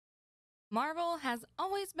Marvel has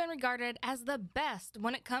always been regarded as the best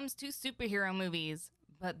when it comes to superhero movies,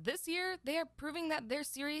 but this year they are proving that their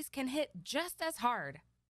series can hit just as hard.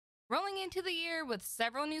 Rolling into the year with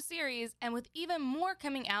several new series and with even more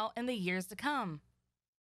coming out in the years to come.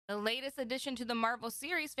 The latest addition to the Marvel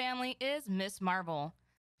series family is Ms. Marvel.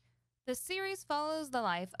 The series follows the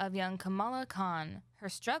life of young Kamala Khan, her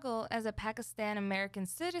struggle as a Pakistan American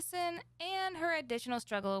citizen, and her additional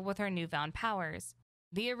struggle with her newfound powers.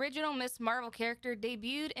 The original Ms. Marvel character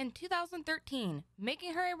debuted in 2013,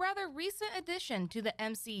 making her a rather recent addition to the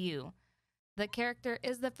MCU. The character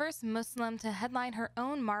is the first Muslim to headline her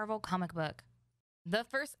own Marvel comic book. The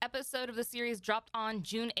first episode of the series dropped on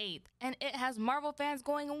June 8th, and it has Marvel fans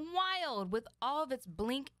going wild with all of its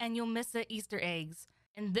blink and you'll miss it Easter eggs.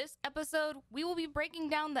 In this episode, we will be breaking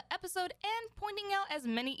down the episode and pointing out as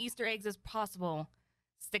many Easter eggs as possible.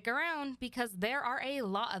 Stick around because there are a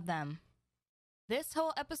lot of them. This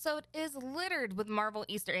whole episode is littered with Marvel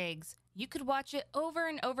Easter eggs. You could watch it over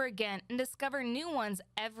and over again and discover new ones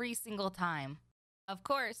every single time. Of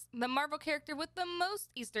course, the Marvel character with the most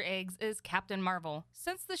Easter eggs is Captain Marvel,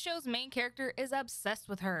 since the show's main character is obsessed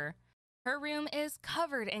with her. Her room is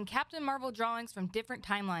covered in Captain Marvel drawings from different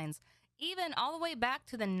timelines, even all the way back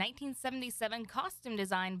to the 1977 costume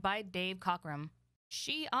design by Dave Cockrum.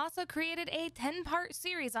 She also created a 10-part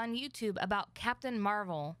series on YouTube about Captain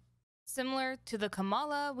Marvel. Similar to the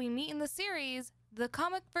Kamala we meet in the series, the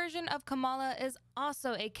comic version of Kamala is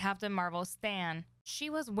also a Captain Marvel stan. She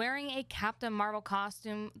was wearing a Captain Marvel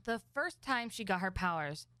costume the first time she got her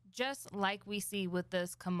powers, just like we see with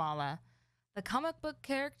this Kamala. The comic book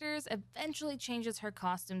characters eventually changes her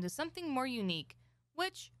costume to something more unique,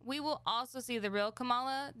 which we will also see the real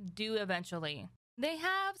Kamala do eventually. They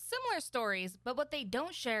have similar stories, but what they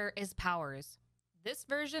don't share is powers. This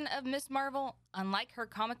version of Ms. Marvel, unlike her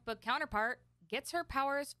comic book counterpart, gets her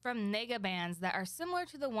powers from Nega bands that are similar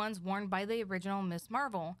to the ones worn by the original Ms.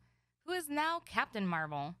 Marvel, who is now Captain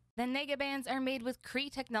Marvel. The Nega bands are made with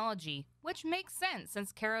Kree technology, which makes sense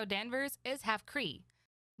since Carol Danvers is half Kree.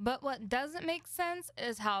 But what doesn't make sense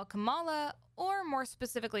is how Kamala, or more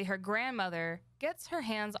specifically her grandmother, gets her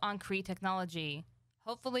hands on Kree technology.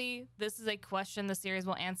 Hopefully, this is a question the series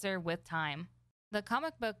will answer with time. The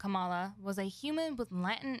comic book Kamala was a human with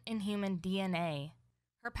Latin Inhuman DNA.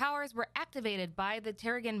 Her powers were activated by the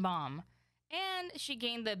Terrigen bomb, and she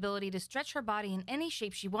gained the ability to stretch her body in any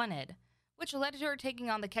shape she wanted, which led to her taking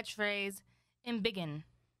on the catchphrase, "Embiggen."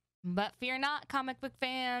 But fear not, comic book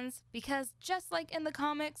fans, because just like in the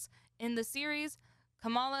comics, in the series,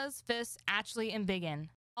 Kamala's fists actually embiggen.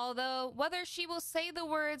 Although whether she will say the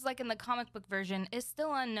words like in the comic book version is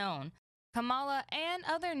still unknown. Kamala and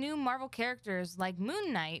other new Marvel characters like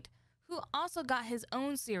Moon Knight, who also got his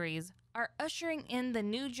own series, are ushering in the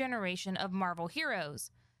new generation of Marvel heroes,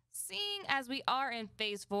 seeing as we are in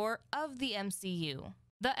Phase 4 of the MCU.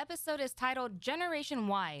 The episode is titled Generation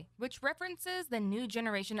Y, which references the new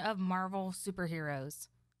generation of Marvel superheroes.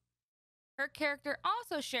 Her character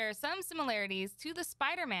also shares some similarities to the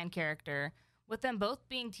Spider-Man character, with them both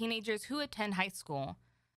being teenagers who attend high school.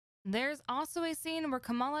 There's also a scene where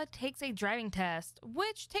Kamala takes a driving test,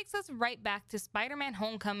 which takes us right back to Spider-Man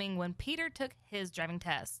Homecoming when Peter took his driving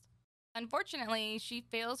test. Unfortunately, she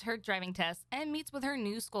fails her driving test and meets with her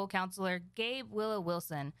new school counselor, Gabe Willow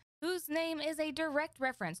Wilson, whose name is a direct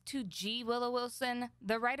reference to G. Willow Wilson,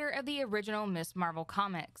 the writer of the original Ms. Marvel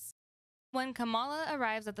comics. When Kamala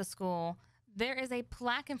arrives at the school, there is a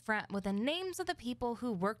plaque in front with the names of the people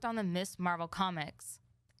who worked on the Ms. Marvel comics,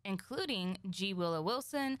 including G. Willow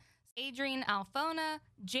Wilson, Adrienne Alphona,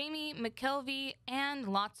 Jamie McKelvey, and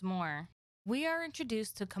lots more. We are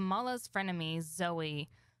introduced to Kamala's frenemy, Zoe,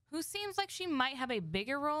 who seems like she might have a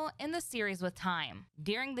bigger role in the series with time.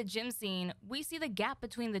 During the gym scene, we see the gap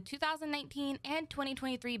between the 2019 and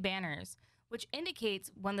 2023 banners, which indicates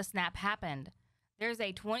when the snap happened. There's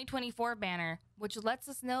a 2024 banner, which lets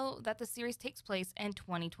us know that the series takes place in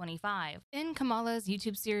 2025. In Kamala's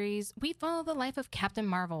YouTube series, we follow the life of Captain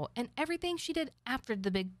Marvel and everything she did after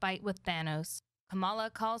the big fight with Thanos.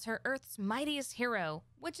 Kamala calls her Earth's mightiest hero,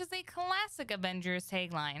 which is a classic Avengers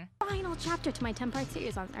tagline. Final chapter to my 10-part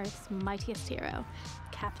series on Earth's mightiest hero,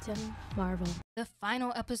 Captain Marvel. The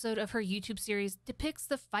final episode of her YouTube series depicts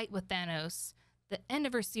the fight with Thanos. The end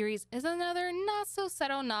of her series is another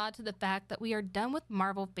not-so-subtle nod to the fact that we are done with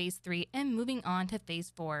Marvel Phase 3 and moving on to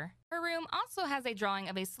Phase 4. Her room also has a drawing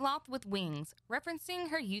of a sloth with wings, referencing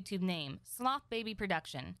her YouTube name, Sloth Baby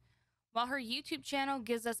Production. While her YouTube channel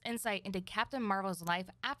gives us insight into Captain Marvel's life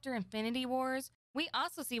after Infinity Wars, we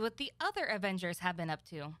also see what the other Avengers have been up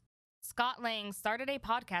to. Scott Lang started a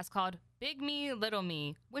podcast called Big Me, Little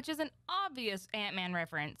Me, which is an obvious Ant-Man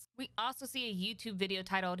reference. We also see a YouTube video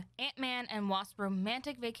titled Ant-Man and Wasp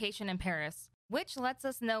Romantic Vacation in Paris, which lets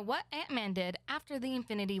us know what Ant-Man did after the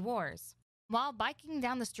Infinity Wars. While biking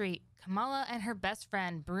down the street, Kamala and her best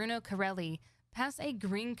friend Bruno Corelli pass a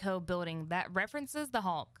Greenco building that references the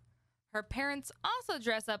Hulk. Her parents also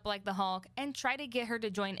dress up like the Hulk and try to get her to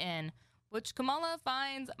join in, which Kamala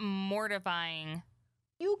finds mortifying.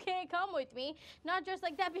 You can't come with me, not dressed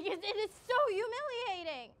like that, because it is so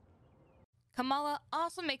humiliating. Kamala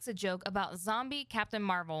also makes a joke about zombie Captain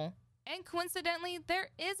Marvel, and coincidentally, there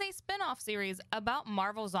is a spin-off series about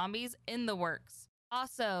Marvel zombies in the works.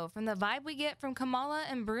 Also, from the vibe we get from Kamala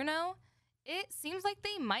and Bruno, it seems like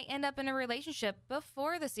they might end up in a relationship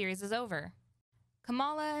before the series is over.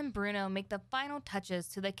 Kamala and Bruno make the final touches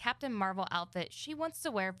to the Captain Marvel outfit she wants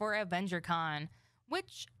to wear for AvengerCon,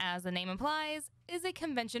 which, as the name implies, is a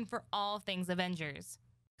convention for all things Avengers.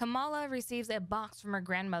 Kamala receives a box from her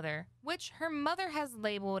grandmother, which her mother has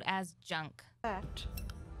labeled as junk. That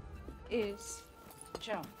is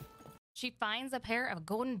junk. She finds a pair of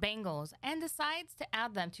golden bangles and decides to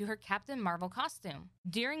add them to her Captain Marvel costume.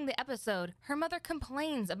 During the episode, her mother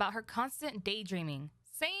complains about her constant daydreaming,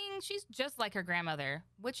 saying she's just like her grandmother,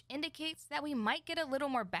 which indicates that we might get a little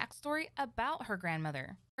more backstory about her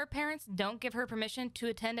grandmother. Her parents don't give her permission to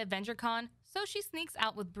attend AvengerCon, so she sneaks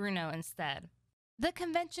out with Bruno instead. The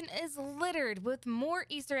convention is littered with more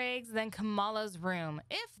Easter eggs than Kamala's room,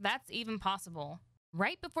 if that's even possible.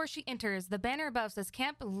 Right before she enters, the banner above says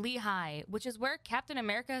Camp Lehigh, which is where Captain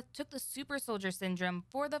America took the super soldier syndrome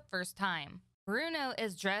for the first time. Bruno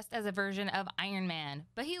is dressed as a version of Iron Man,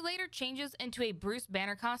 but he later changes into a Bruce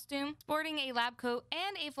Banner costume, sporting a lab coat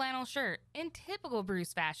and a flannel shirt in typical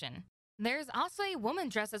Bruce fashion. There's also a woman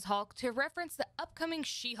dressed as Hulk to reference the upcoming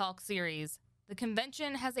She-Hulk series. The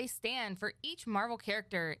convention has a stand for each Marvel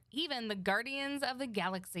character, even the Guardians of the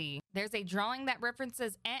Galaxy. There's a drawing that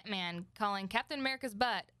references Ant-Man calling Captain America's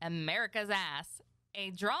butt America's ass.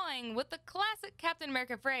 A drawing with the classic Captain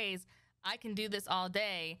America phrase, "I can do this all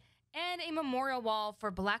day," and a memorial wall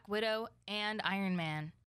for Black Widow and Iron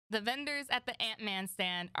Man. The vendors at the Ant-Man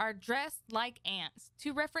stand are dressed like ants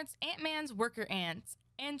to reference Ant-Man's worker ants,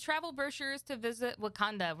 and travel brochures to visit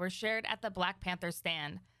Wakanda were shared at the Black Panther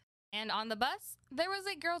stand. And on the bus, there was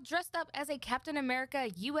a girl dressed up as a Captain America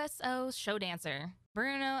USO show dancer.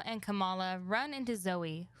 Bruno and Kamala run into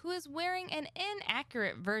Zoe, who is wearing an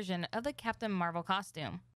inaccurate version of the Captain Marvel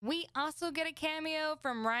costume. We also get a cameo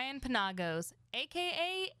from Ryan Penagos,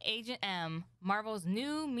 aka Agent M, Marvel's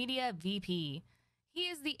new media VP. He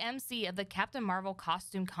is the MC of the Captain Marvel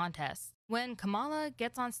costume contest. When Kamala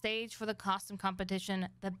gets on stage for the costume competition,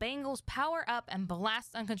 the bangles power up and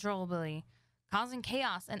blast uncontrollably, causing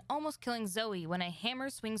chaos and almost killing Zoe when a hammer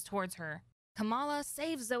swings towards her. Kamala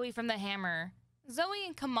saves Zoe from the hammer. Zoe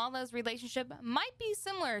and Kamala's relationship might be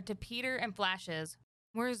similar to Peter and Flash's,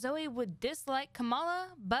 where Zoe would dislike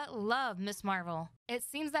Kamala but love Miss Marvel. It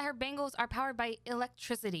seems that her bangles are powered by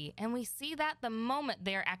electricity, and we see that the moment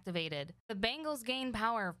they are activated. The bangles gain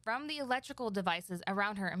power from the electrical devices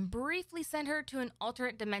around her and briefly send her to an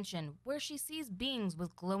alternate dimension where she sees beings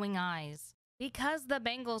with glowing eyes. Because the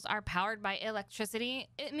bangles are powered by electricity,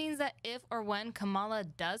 it means that if or when Kamala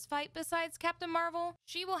does fight besides Captain Marvel,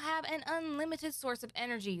 she will have an unlimited source of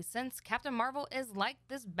energy, since Captain Marvel is like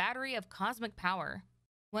this battery of cosmic power.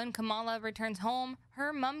 When Kamala returns home,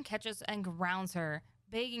 her mom catches and grounds her,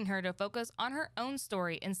 begging her to focus on her own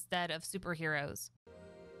story instead of superheroes.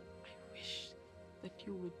 I wish that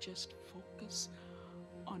you would just focus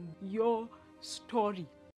on your story.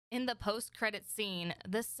 In the post-credits scene,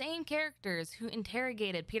 the same characters who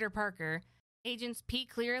interrogated Peter Parker, Agents P.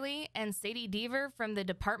 Clearly and Sadie Deaver from the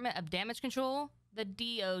Department of Damage Control, the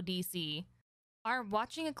DODC, are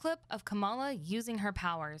watching a clip of Kamala using her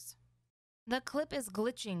powers. The clip is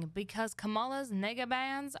glitching because Kamala's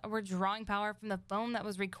negabands were drawing power from the phone that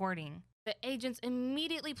was recording. The agents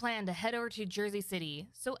immediately plan to head over to Jersey City,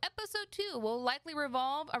 so episode 2 will likely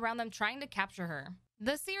revolve around them trying to capture her.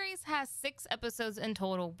 The series has 6 episodes in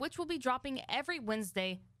total, which will be dropping every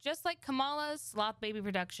Wednesday, just like Kamala's Sloth Baby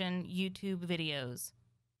Production YouTube videos.